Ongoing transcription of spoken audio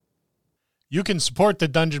You can support the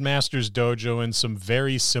Dungeon Masters Dojo in some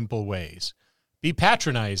very simple ways. Be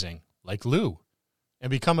patronizing, like Lou, and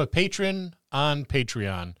become a patron on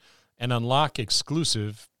Patreon and unlock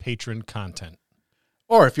exclusive patron content.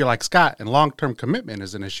 Or if you're like Scott and long-term commitment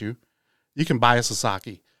is an issue, you can buy a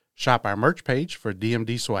Sasaki, shop our merch page for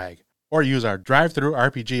DMD swag, or use our Drive-Thru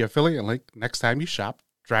RPG affiliate link next time you shop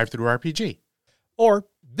Drive-Thru RPG. Or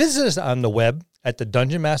visit us on the web at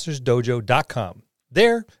thedungeonmastersdojo.com.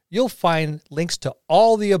 There, you'll find links to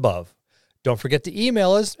all the above. Don't forget to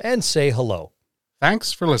email us and say hello.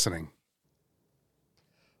 Thanks for listening.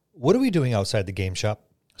 What are we doing outside the game shop?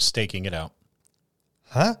 Staking it out.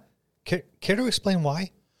 Huh? Care to explain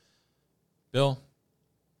why? Bill,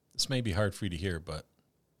 this may be hard for you to hear, but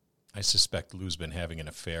I suspect Lou's been having an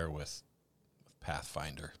affair with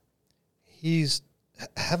Pathfinder. He's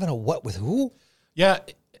having a what with who? Yeah,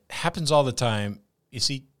 it happens all the time. You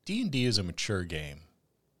see, D&D is a mature game,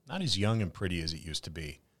 not as young and pretty as it used to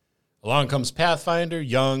be. Along comes Pathfinder,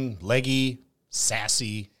 young, leggy,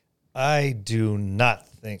 sassy. I do not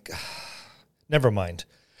think... Never mind.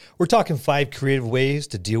 We're talking 5 creative ways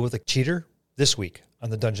to deal with a cheater this week on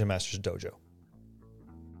the Dungeon Masters Dojo.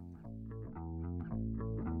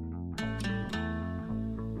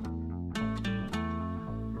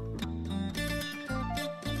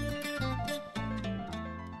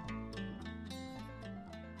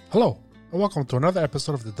 Hello, and welcome to another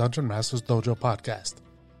episode of the Dungeon Masters Dojo podcast.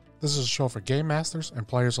 This is a show for game masters and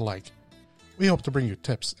players alike. We hope to bring you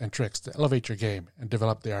tips and tricks to elevate your game and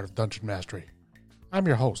develop the art of dungeon mastery. I'm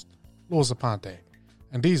your host, Louis Aponte,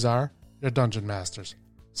 and these are your dungeon masters,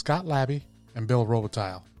 Scott Labby and Bill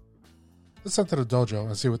Robotile. Let's enter the dojo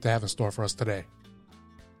and see what they have in store for us today.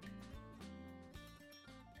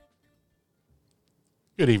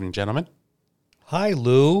 Good evening, gentlemen. Hi,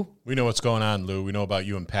 Lou. We know what's going on, Lou. We know about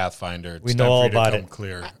you and Pathfinder. We know all about it.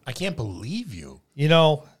 Clear. I can't believe you. You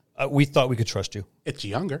know, we thought we could trust you. It's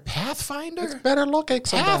younger. Pathfinder? It's better looking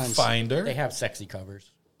sometimes. Pathfinder? They have sexy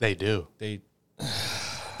covers. They do. They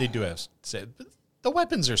do have... But the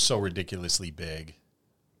weapons are so ridiculously big.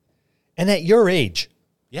 And at your age.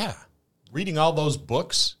 Yeah. Reading all those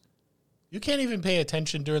books, you can't even pay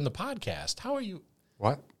attention during the podcast. How are you...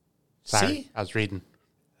 What? Sorry, See? I was reading.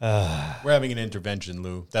 We're having an intervention,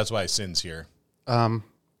 Lou. That's why Sin's here. So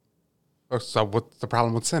what's the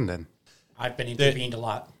problem with sin then? I've been intervened a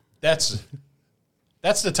lot. That's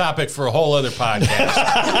the topic for a whole other podcast.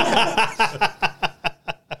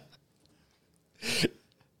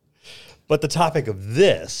 But the topic of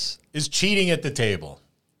this is cheating at the table.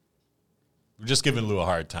 We're just giving Lou a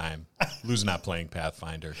hard time. Lou's not playing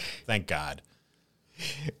Pathfinder. Thank God.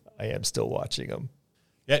 I am still watching him.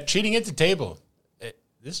 Yeah, cheating at the table.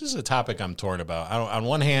 This is a topic I'm torn about. On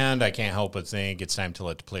one hand, I can't help but think it's time to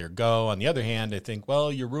let the player go. On the other hand, I think,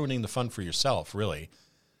 well, you're ruining the fun for yourself, really.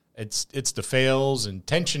 It's the fails and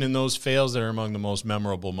tension in those fails that are among the most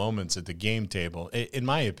memorable moments at the game table, in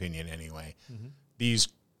my opinion anyway. Mm-hmm. These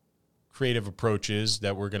creative approaches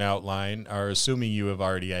that we're going to outline are assuming you have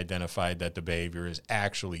already identified that the behavior is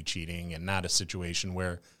actually cheating and not a situation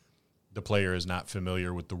where the player is not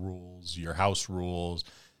familiar with the rules, your house rules,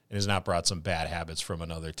 and has not brought some bad habits from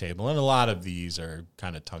another table. And a lot of these are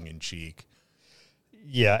kind of tongue-in-cheek.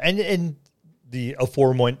 Yeah, and the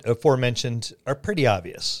aforementioned are pretty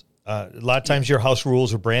obvious. A lot of times your house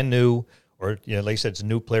rules are brand new, or like I said, it's a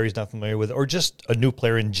new player he's not familiar with, or just a new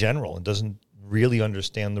player in general and doesn't really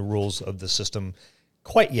understand the rules of the system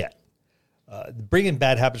quite yet. Bringing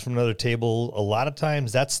bad habits from another table, a lot of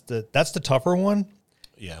times that's the tougher one.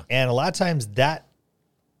 Yeah. And a lot of times that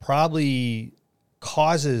probably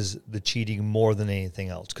causes the cheating more than anything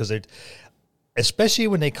else, because especially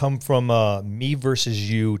when they come from a me versus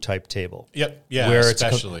you type table. Yep. Yeah. Where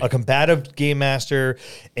especially. it's a combative game master,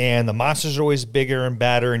 and the monsters are always bigger and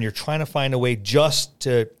badder, and you're trying to find a way just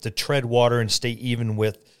to tread water and stay even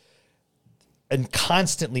with a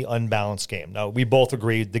constantly unbalanced game. Now, we both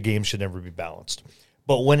agree the game should never be balanced,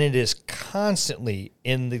 but when it is constantly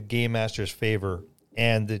in the game master's favor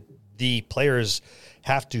and the players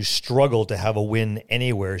have to struggle to have a win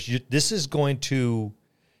anywhere, this is going to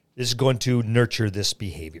nurture this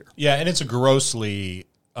behavior. Yeah, and it's a grossly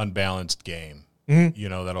unbalanced game.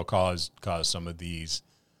 Mm-hmm. That'll cause some of these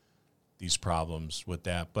problems with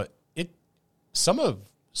that. But some of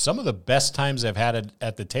the best times I've had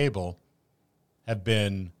at the table have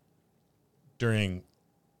been during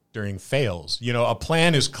fails. A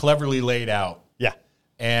plan is cleverly laid out. Yeah.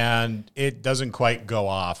 And it doesn't quite go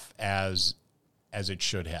off as it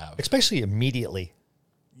should have. Especially immediately.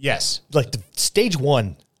 Yes. Like stage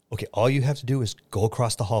one, okay, all you have to do is go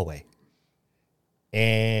across the hallway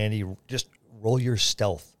and you just roll your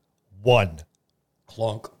stealth 1.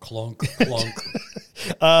 Clunk, clunk, clunk.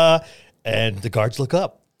 And the guards look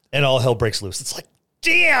up, and all hell breaks loose. It's like,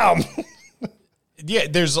 damn. Yeah,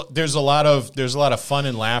 there's a lot of fun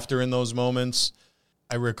and laughter in those moments.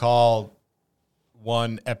 I recall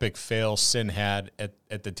one epic fail Sin had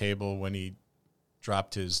at the table when he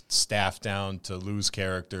dropped his staff down to Lou's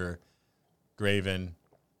character, Graven,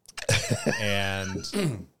 and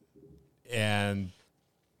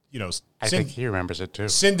I think he remembers it too.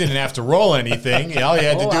 Sin didn't have to roll anything. All he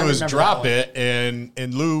had to Oh, do I was remember drop that it,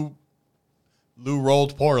 and Lou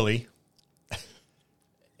rolled poorly,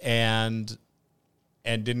 and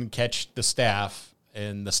didn't catch the staff,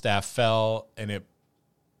 and the staff fell, and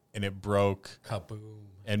it broke, Kaboom.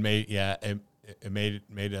 and made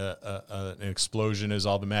an explosion as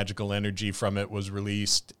all the magical energy from it was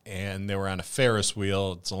released, and they were on a Ferris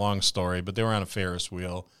wheel. It's a long story, but they were on a Ferris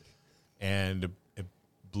wheel, and it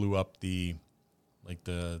blew up the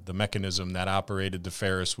mechanism that operated the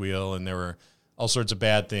Ferris wheel, and there were all sorts of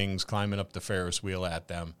bad things climbing up the Ferris wheel at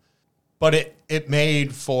them. But it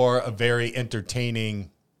made for a very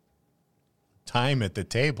entertaining time at the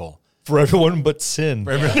table. For everyone but Sin,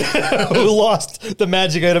 who lost the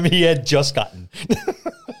magic item he had just gotten.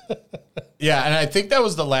 Yeah, and I think that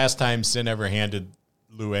was the last time Sin ever handed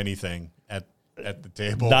Lou anything at the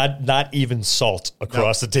table. Not even salt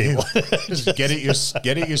across the table. Just get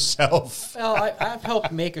it yourself. Well, I've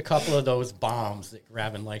helped make a couple of those bombs that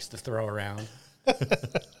Raven likes to throw around.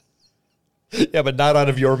 Yeah, but not out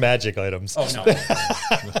of your magic items. Oh, no.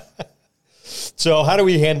 So how do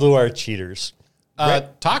we handle our cheaters?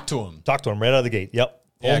 Talk to him. Talk to them right out of the gate. Yep.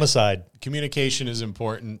 Pull them aside. Communication is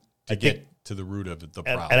important to get to the root of the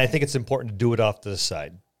problem. And I think it's important to do it off to the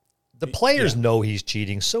side. The players know he's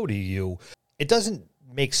cheating. So do you. It doesn't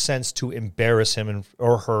make sense to embarrass him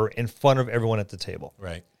or her in front of everyone at the table.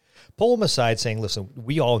 Right. Pull them aside saying, listen,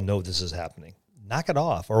 we all know this is happening. Knock it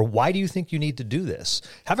off. Or why do you think you need to do this?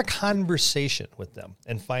 Have a conversation with them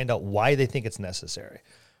and find out why they think it's necessary.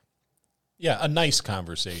 Yeah, a nice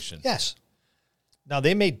conversation. Yes. Now,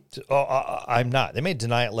 they may, I'm not. They may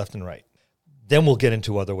deny it left and right. Then we'll get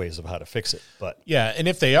into other ways of how to fix it. But Yeah, and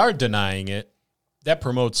if they are denying it, that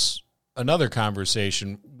promotes another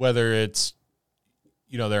conversation, whether it's,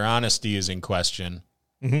 their honesty is in question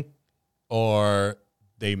or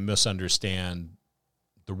they misunderstand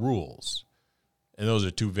the rules. And those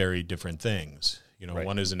are two very different things. Right.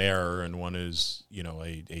 One is an error and one is,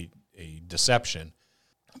 a deception.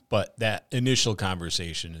 But that initial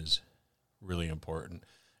conversation is really important.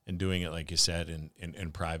 And doing it, like you said,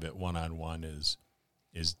 in private, one-on-one is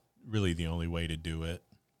really the only way to do it.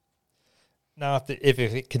 now, if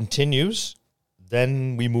it continues,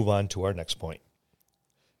 then we move on to our next point.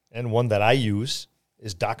 And one that I use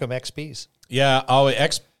is Doc'em XPs. Yeah,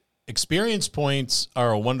 experience points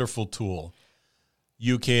are a wonderful tool.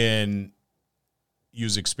 You can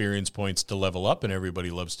use experience points to level up, and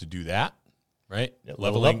everybody loves to do that, right?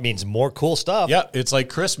 Level up means more cool stuff. Yeah, it's like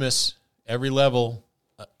Christmas, every level.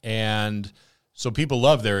 And so people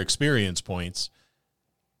love their experience points.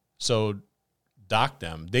 So dock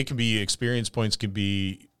them. Experience points can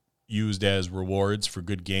be used as rewards for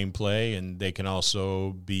good gameplay, and they can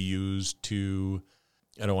also be used to,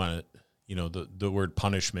 I don't want to, the word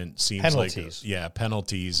punishment seems penalties. Like,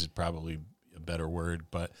 penalties is probably a better word,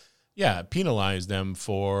 but yeah, penalize them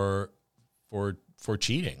for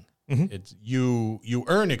cheating. It's you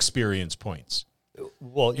earn experience points.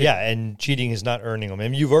 Well, and cheating is not earning them.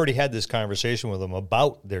 And you've already had this conversation with them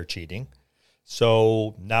about their cheating.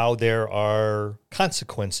 So now there are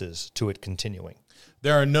consequences to it continuing.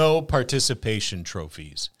 There are no participation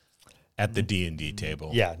trophies at the D&D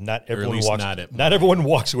table. Yeah, not Or at everyone least walks. not at Not everyone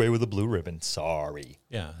walks away with a blue ribbon. Sorry.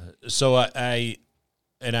 Yeah. So I've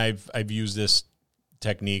used this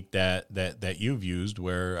technique that you've used,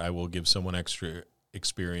 where I will give someone extra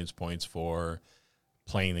experience points for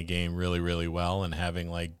playing the game really, really well and having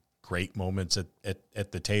like great moments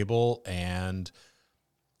at the table. And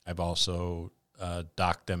I've also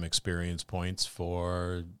docked them experience points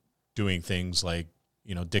for doing things like,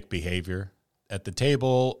 dick behavior at the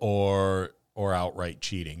table or outright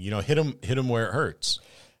cheating. Hit them where it hurts.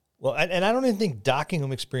 Well, and I don't even think docking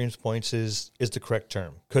them experience points is the correct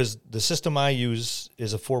term, because the system I use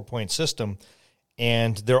is a 4-point system,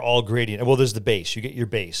 and they're all gradient. Well, there's the base. You get your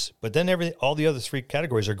base. But then all the other 3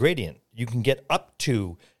 categories are gradient. You can get up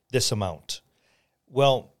to this amount.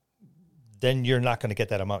 Well, then you're not going to get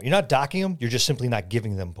that amount. You're not docking them. You're just simply not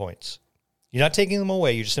giving them points. You're not taking them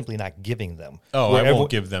away. You're just simply not giving them. Oh, I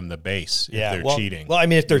won't give them the base if they're cheating. Well, I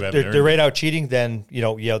mean, if You haven't they're earned right it. out cheating, then,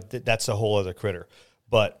 that's a whole other critter.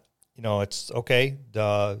 But, it's okay.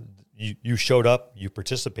 you showed up, you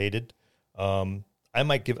participated. I'll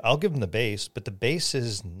give them the base, but the base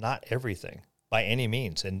is not everything by any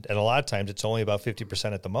means. And a lot of times it's only about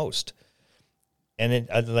 50% at the most. And then,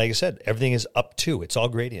 like I said, everything is up to, it's all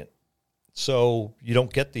gradient. So you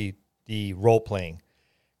don't get the role playing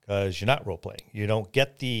because you're not role playing. You don't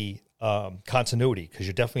get the continuity because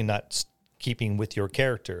you're definitely not keeping with your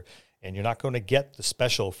character. And you're not going to get the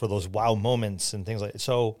special for those wow moments and things like that.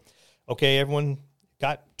 So, okay, everyone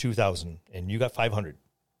got 2,000 and you got 500.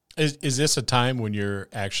 Is this a time when you're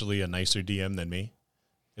actually a nicer DM than me?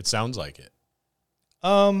 It sounds like it.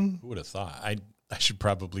 Who would have thought? I should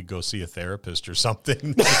probably go see a therapist or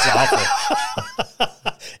something. It's awful.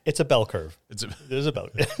 It's a bell curve. There's a bell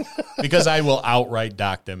curve. Because I will outright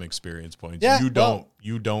dock them experience points. Yeah,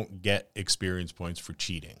 you don't get experience points for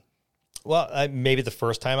cheating. Well, maybe the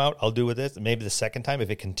first time out I'll do with this. Maybe the second time,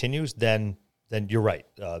 if it continues, then you're right.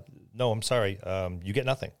 No, I'm sorry. You get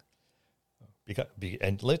nothing.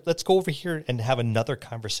 And let's go over here and have another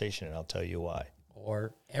conversation, and I'll tell you why.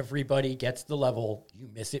 Or everybody gets the level, you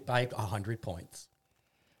miss it by 100 points.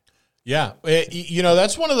 Yeah.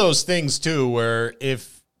 That's one of those things, too, where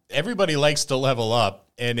if everybody likes to level up,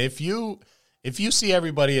 and if you see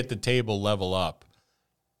everybody at the table level up,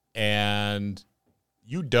 and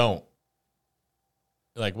you don't,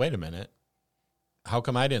 like, wait a minute, how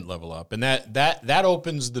come I didn't level up? And that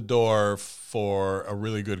opens the door for a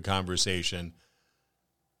really good conversation,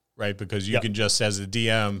 right? Because you can just, as a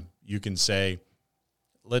DM, you can say,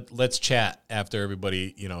 let's chat after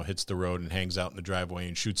everybody, hits the road and hangs out in the driveway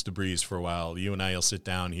and shoots the breeze for a while. You and I will sit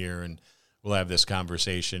down here and we'll have this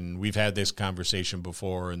conversation. We've had this conversation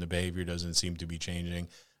before and the behavior doesn't seem to be changing,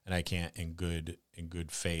 and I can't in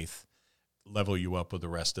good faith level you up with the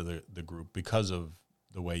rest of the group because of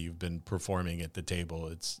the way you've been performing at the table.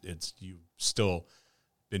 It's you've still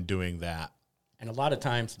been doing that. And a lot of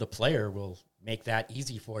times the player will make that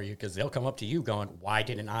easy for you because they'll come up to you going, why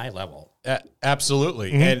didn't I level?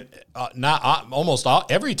 Absolutely. Mm-hmm. And almost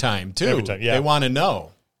every time, too. Every time, yeah. They want to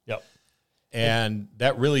know. Yep. And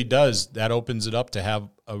that really that opens it up to have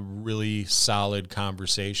a really solid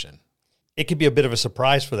conversation. It could be a bit of a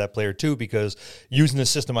surprise for that player, too, because using the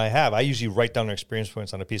system I have, I usually write down their experience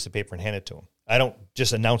points on a piece of paper and hand it to them. I don't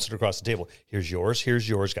just announce it across the table. Here's yours,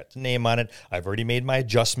 got the name on it. I've already made my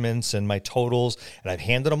adjustments and my totals, and I've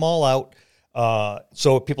handed them all out.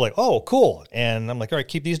 So people are like, oh, cool. And I'm like, all right,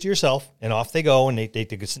 keep these to yourself. And off they go, and they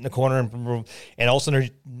could sit in the corner. And all of a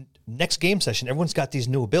sudden, next game session, everyone's got these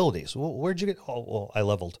new abilities. Well, where'd you get? Oh, well, I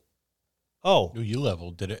leveled. Oh, you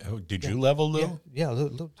leveled. Did you level, Lou? Yeah.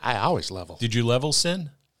 Lou. I always level. Did you level, Sin?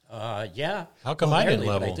 Yeah. How come I didn't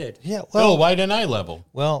level? I did. Yeah. Well, why didn't I level?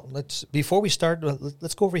 Well, before we start,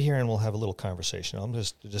 let's go over here and we'll have a little conversation. I'll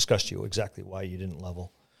just discuss to you exactly why you didn't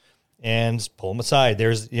level. And pull them aside.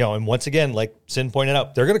 There's, and once again, like Sin pointed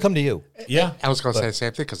out, they're going to come to you. Yeah. I was going to say the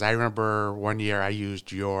same thing because I remember one year I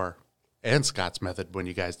used your and Scott's method when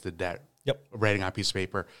you guys did that. Yep. Writing on a piece of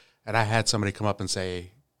paper. And I had somebody come up and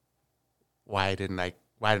say, why didn't I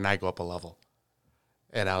go up a level?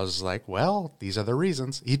 And I was like, well, these are the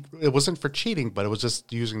reasons. It wasn't for cheating, but it was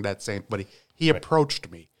just using that same, but he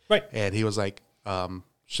approached me. Right. And he was like,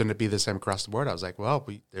 shouldn't it be the same across the board? I was like, well,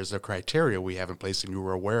 there's a criteria we have in place, and you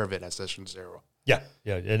were aware of it at session 0. Yeah,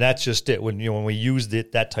 and that's just it. When we used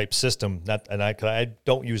that type system, I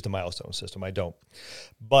don't use the milestone system. I don't,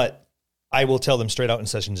 but I will tell them straight out in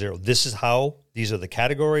session 0. This is how. These are the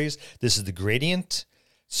categories. This is the gradient.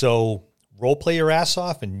 So role play your ass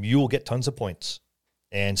off, and you will get tons of points.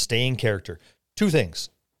 And stay in character. 2 things.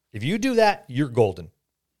 If you do that, you're golden.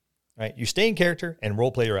 Right? You stay in character and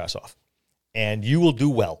role play your ass off. And you will do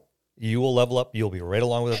well. You will level up. You'll be right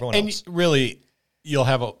along with everyone else. And really, you'll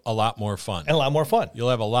have a lot more fun. And a lot more fun. You'll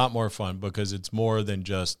have a lot more fun because it's more than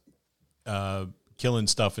just killing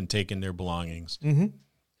stuff and taking their belongings. Mm-hmm.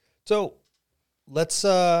 So let's,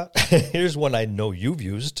 here's one I know you've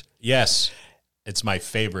used. Yes. It's my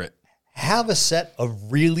favorite. Have a set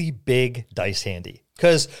of really big dice handy.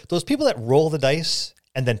 Because those people that roll the dice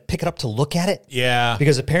and then pick it up to look at it. Yeah.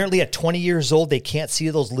 Because apparently at 20 years old, they can't see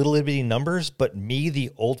those little bitty numbers. But me, the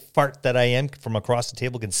old fart that I am from across the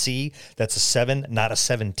table, can see that's a 7, not a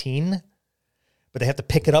 17. But they have to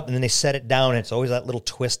pick it up and then they set it down. And it's always that little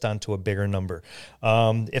twist onto a bigger number.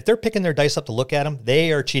 If they're picking their dice up to look at them,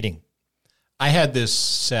 they are cheating. I had this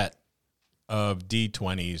set of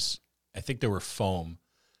D20s. I think they were foam.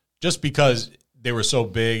 Just because they were so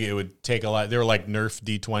big, it would take a lot. They were like Nerf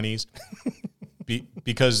D20s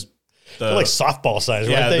because they're like softball size,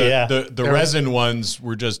 right? The resin ones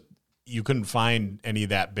were just, you couldn't find any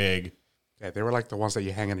that big. Yeah, they were like the ones that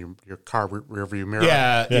you hang in your car rear view mirror.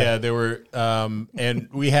 Yeah, they were. And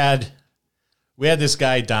we had this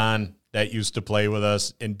guy, Don, that used to play with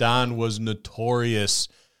us, and Don was notorious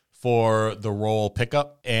for the roll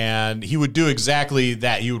pickup. And he would do exactly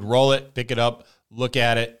that. He would roll it, pick it up, look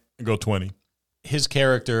at it, and go 20. His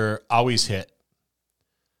character always hit.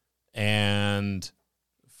 And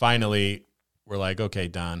finally, we're like, okay,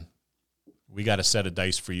 Don, we got a set of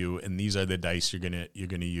dice for you, and these are the dice you're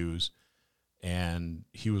gonna use. And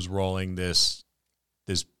he was rolling this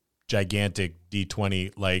gigantic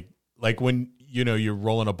D20, like when you're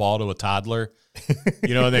rolling a ball to a toddler,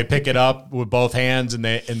 and they pick it up with both hands and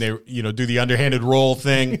they do the underhanded roll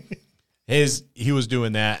thing. He was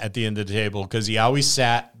doing that at the end of the table because he always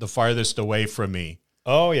sat the farthest away from me.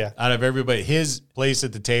 Oh yeah, Out of everybody, his place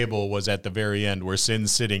at the table was at the very end where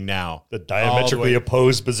Sin's sitting now, the diametrically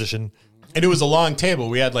opposed position. And it was a long table.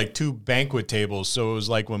 We had like 2 banquet tables. So it was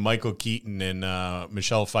like when Michael Keaton and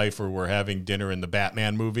Michelle Pfeiffer were having dinner in the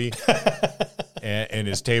Batman movie. and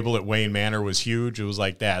his table at Wayne Manor was huge. It was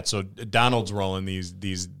like that. So Donald's rolling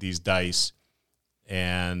these dice.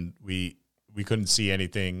 And we couldn't see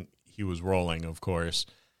anything he was rolling, of course.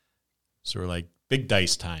 So we're like, big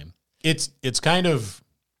dice time. It's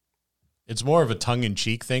more of a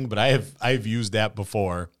tongue-in-cheek thing, but I've used that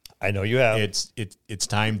before. I know you have. It's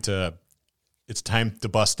time to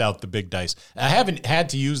bust out the big dice. I haven't had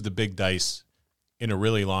to use the big dice in a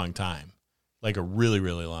really long time, like a really,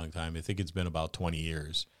 really long time. I think it's been about 20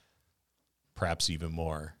 years, perhaps even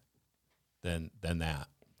more than that.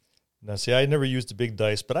 Now, see, I never used the big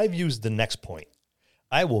dice, but I've used the next point.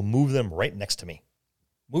 I will move them right next to me.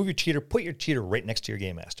 Move your cheater, put your cheater right next to your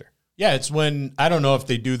game master. Yeah, it's when, I don't know if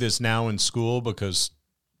they do this now in school because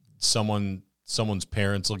someone's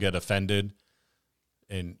parents will get offended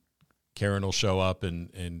and Karen will show up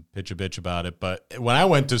and pitch a bitch about it. But when I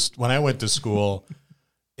went to school,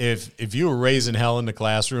 if you were raising hell in the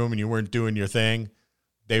classroom and you weren't doing your thing,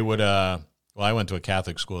 they would. I went to a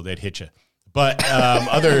Catholic school; they'd hit you. But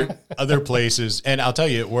other places, and I'll tell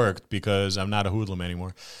you, it worked because I'm not a hoodlum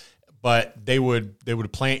anymore. But they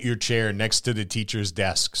would plant your chair next to the teacher's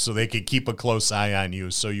desk so they could keep a close eye on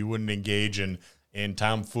you, so you wouldn't engage in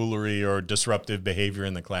tomfoolery or disruptive behavior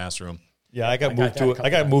in the classroom. Yeah, I got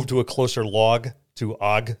moved to a closer log to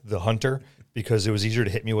Og the hunter because it was easier to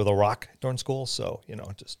hit me with a rock during school. So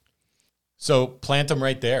So plant them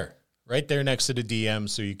right there next to the DM,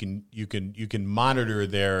 so you can monitor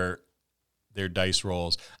their dice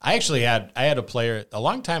rolls. I had a player a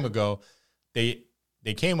long time ago. They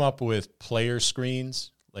came up with player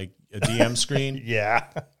screens, like a DM screen. Yeah.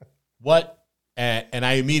 What? And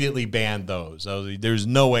I immediately banned those. I was like, there's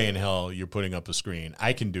no way in hell you're putting up a screen.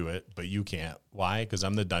 I can do it, but you can't. Why? Because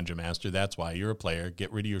I'm the dungeon master. That's why. You're a player.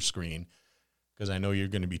 Get rid of your screen because I know you're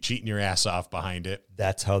going to be cheating your ass off behind it.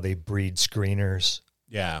 That's how they breed screeners.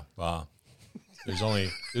 Yeah. Well, there's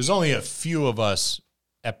only a few of us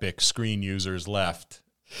epic screen users left.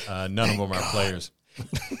 None of them are players.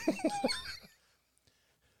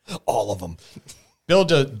 All of them. Bill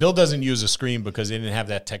doesn't use a screen because they didn't have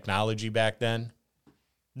that technology back then.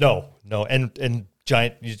 No, and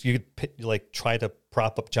giant. You could like try to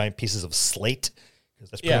prop up giant pieces of slate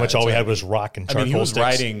because that's pretty much all we had was rock and charcoal. I mean,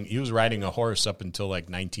 sticks. he was riding a horse up until like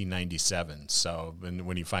 1997. So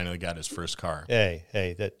when he finally got his first car. Hey,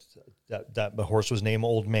 that horse was named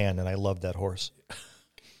Old Man, and I loved that horse.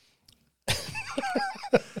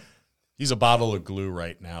 He's a bottle of glue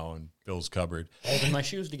right now in Bill's cupboard. Holding my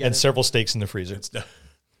shoes together. And several steaks in the freezer.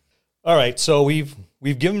 All right, so we've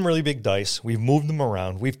given them really big dice. We've moved them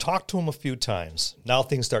around. We've talked to them a few times. Now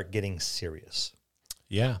things start getting serious.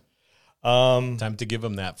 Yeah. Time to give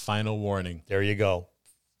them that final warning. There you go.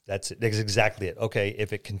 That's it. That's exactly it. Okay,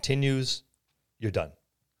 if it continues, you're done.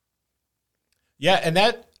 Yeah, and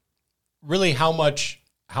that really how much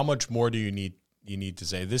more do you need to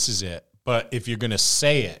say? This is it. But if you're going to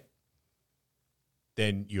say it,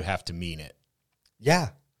 then you have to mean it. Yeah.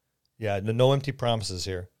 No empty promises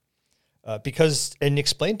here. And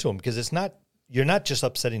explain to them because you're not just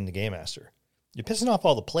upsetting the game master. You're pissing off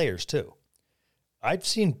all the players too. I've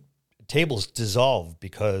seen tables dissolve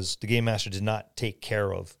because the game master did not take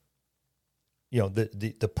care of,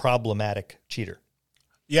 the problematic cheater.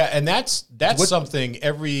 Yeah, and that's something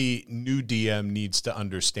every new DM needs to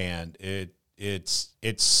understand.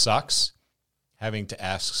 It sucks having to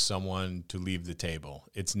ask someone to leave the table.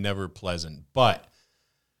 It's never pleasant, but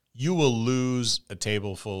you will lose a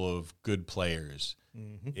table full of good players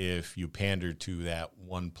if you pander to that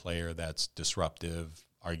one player that's disruptive,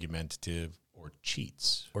 argumentative, or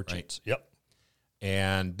cheats. Yep.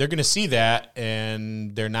 And they're going to see that,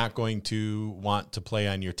 and they're not going to want to play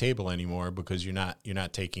on your table anymore because you're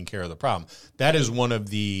not taking care of the problem. That is one of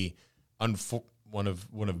the one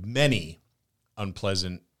of many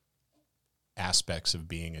unpleasant aspects of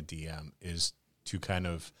being a DM, is to kind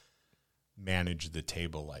of manage the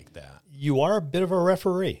table like that. You are a bit of a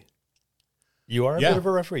referee. You are a bit of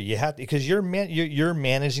a referee. You have to, because you're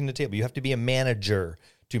managing the table. You have to be a manager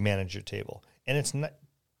to manage your table, and it's not.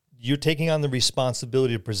 You're taking on the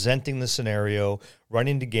responsibility of presenting the scenario,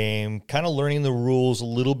 running the game, kind of learning the rules a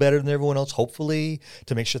little better than everyone else, hopefully,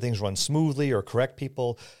 to make sure things run smoothly or correct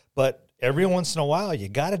people. But every once in a while, you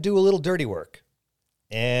got to do a little dirty work.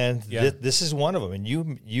 And this is one of them. And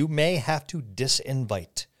you may have to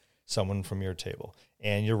disinvite someone from your table.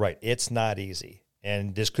 And you're right, it's not easy.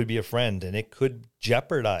 And this could be a friend, and it could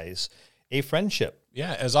jeopardize a friendship.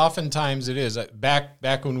 Yeah, as oftentimes it is.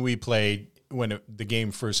 Back when we played, when the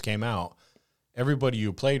game first came out, everybody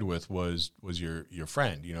you played with was your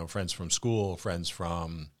friend. You know, friends from school, friends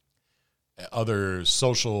from other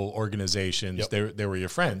social organizations. Yep. They were your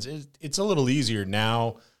friends. It's a little easier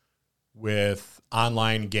now with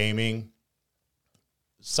online gaming.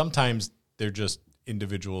 Sometimes they're just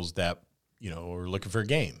individuals that, are looking for a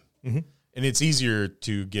game. Mm-hmm. And it's easier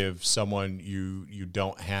to give someone you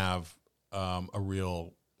don't have a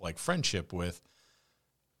real friendship with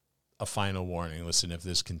a final warning. Listen, if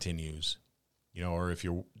this continues, or if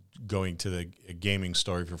you're going to the gaming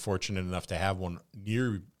store, if you're fortunate enough to have one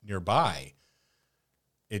nearby,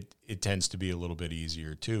 it tends to be a little bit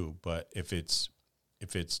easier too. But if it's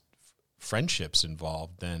friendships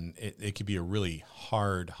involved, then it could be a really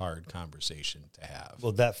hard conversation to have.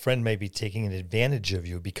 Well, that friend may be taking an advantage of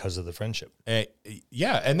you because of the friendship.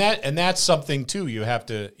 Yeah, and that's something too. You have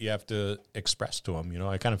to express to them.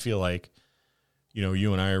 I kind of feel like,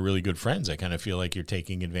 you and I are really good friends. I kind of feel like you're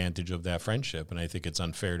taking advantage of that friendship, and I think it's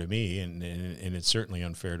unfair to me, and it's certainly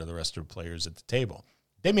unfair to the rest of the players at the table.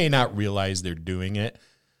 They may not realize they're doing it.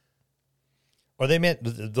 Or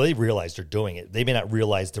they realize they're doing it. They may not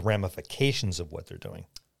realize the ramifications of what they're doing.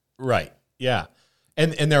 Right. Yeah.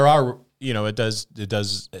 And there are, it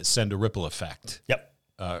does send a ripple effect. Yep.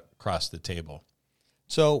 Across the table.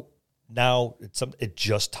 So now it's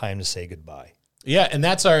just time to say goodbye. Yeah, and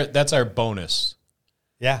that's our bonus.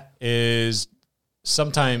 Yeah. Is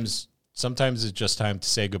sometimes it's just time to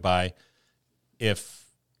say goodbye if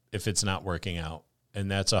it's not working out. And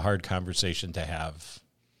that's a hard conversation to have.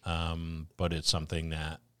 But it's something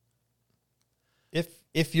that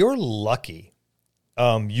if you're lucky,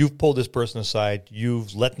 you've pulled this person aside,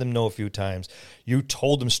 you've let them know a few times, you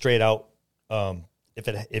told them straight out, if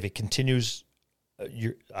it continues,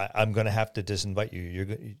 I'm going to have to disinvite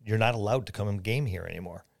you. You're not allowed to come and game here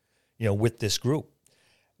anymore, with this group.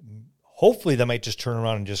 Hopefully that might just turn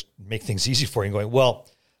around and just make things easy for you and going, well,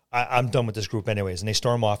 I'm done with this group anyways. And they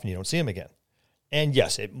storm off and you don't see them again. And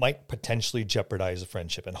yes, it might potentially jeopardize a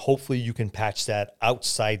friendship. And hopefully you can patch that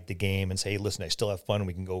outside the game and say, hey, listen, I still have fun.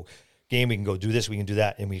 We can go game. We can go do this. We can do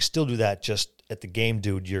that. And we still do that just at the game,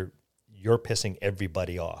 dude. You're pissing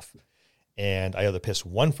everybody off. And I either piss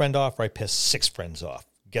one friend off or I piss 6 friends off.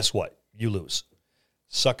 Guess what? You lose.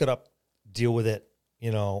 Suck it up, deal with it,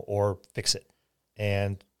 or fix it.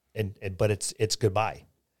 But it's goodbye.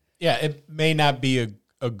 Yeah, it may not be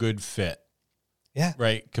a good fit. Yeah.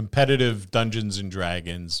 Right. Competitive Dungeons and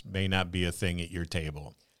Dragons may not be a thing at your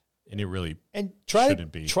table. And it really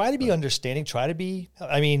shouldn't be. Try to be understanding. Try to be,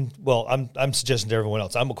 I'm suggesting to everyone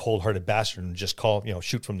else, I'm a cold-hearted bastard and just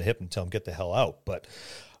shoot from the hip and tell them get the hell out. But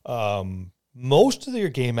most of your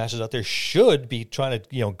game masters out there should be trying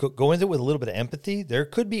to, go into it with a little bit of empathy. There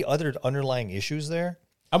could be other underlying issues there.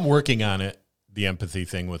 I'm working on it, the empathy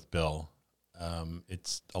thing with Bill.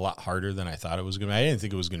 It's a lot harder than I thought it was going to be. I didn't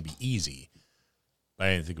think it was going to be easy.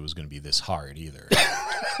 I didn't think it was going to be this hard either.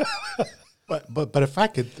 But if I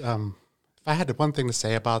could, if I had one thing to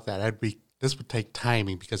say about that, this would take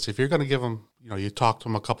timing, because if you're going to give him, you talk to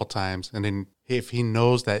him a couple times, and then if he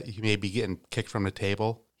knows that he may be getting kicked from the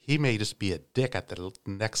table, he may just be a dick at the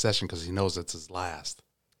next session because he knows it's his last.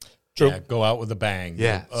 True. Yeah, go out with a bang.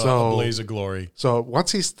 Yeah, a blaze of glory. So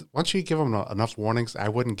once you give him enough warnings, I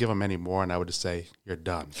wouldn't give him any more, and I would just say you're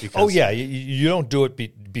done. Oh yeah, you don't do it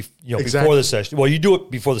Exactly. before the session. Well, you do it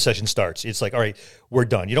before the session starts. It's like, all right, we're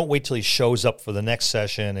done. You don't wait till he shows up for the next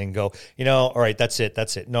session and go, all right, that's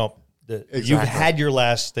it. No, you've had your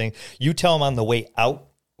last thing. You tell him on the way out,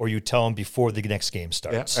 or you tell him before the next game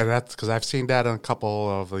starts. Yeah, and that's because I've seen that on a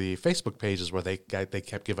couple of the Facebook pages where they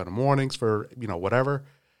kept giving him warnings for whatever.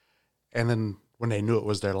 And then when they knew it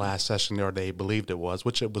was their last session, or they believed it was,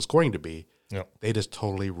 which it was going to be, Yep. they just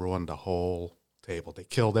totally ruined the whole table. They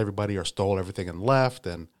killed everybody or stole everything and left,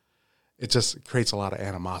 and it just creates a lot of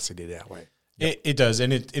animosity that way. It does,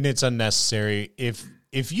 and it's unnecessary.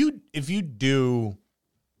 If you do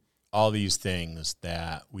all these things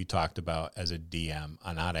that we talked about as a DM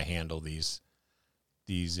on how to handle these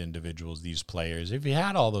individuals, these players, if you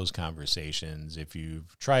had all those conversations, if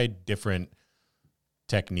you've tried different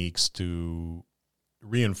techniques to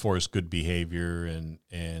reinforce good behavior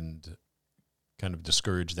and kind of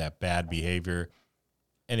discourage that bad behavior,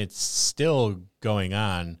 and it's still going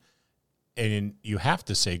on, and you have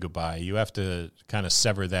to say goodbye. You have to kind of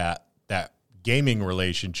sever that gaming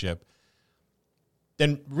relationship.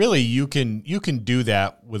 Then really you can do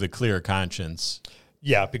that with a clear conscience.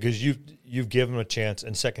 Yeah, because you've given them a chance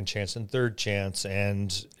and second chance and third chance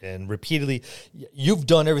and repeatedly, you've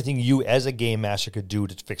done everything you as a game master could do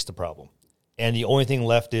to fix the problem. And the only thing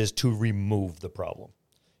left is to remove the problem.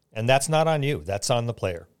 And that's not on you. That's on the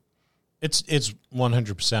player. It's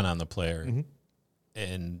 100% on the player. Mm-hmm.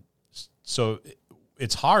 And so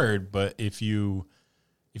it's hard, but if you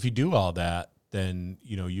do all that, then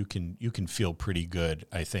you can feel pretty good,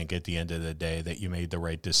 I think, at the end of the day that you made the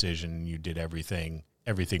right decision and you did everything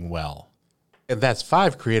well. And that's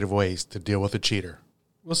 5 creative ways to deal with a cheater.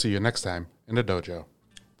 We'll see you next time in the dojo.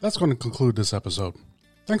 That's going to conclude this episode.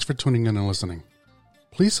 Thanks for tuning in and listening.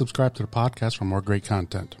 Please subscribe to the podcast for more great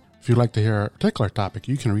content. If you'd like to hear a particular topic,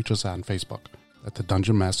 you can reach us on Facebook at the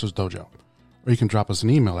Dungeon Masters Dojo, or you can drop us an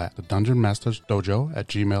email at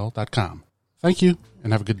thedungeonmastersdojo@gmail.com. Thank you,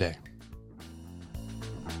 and have a good day.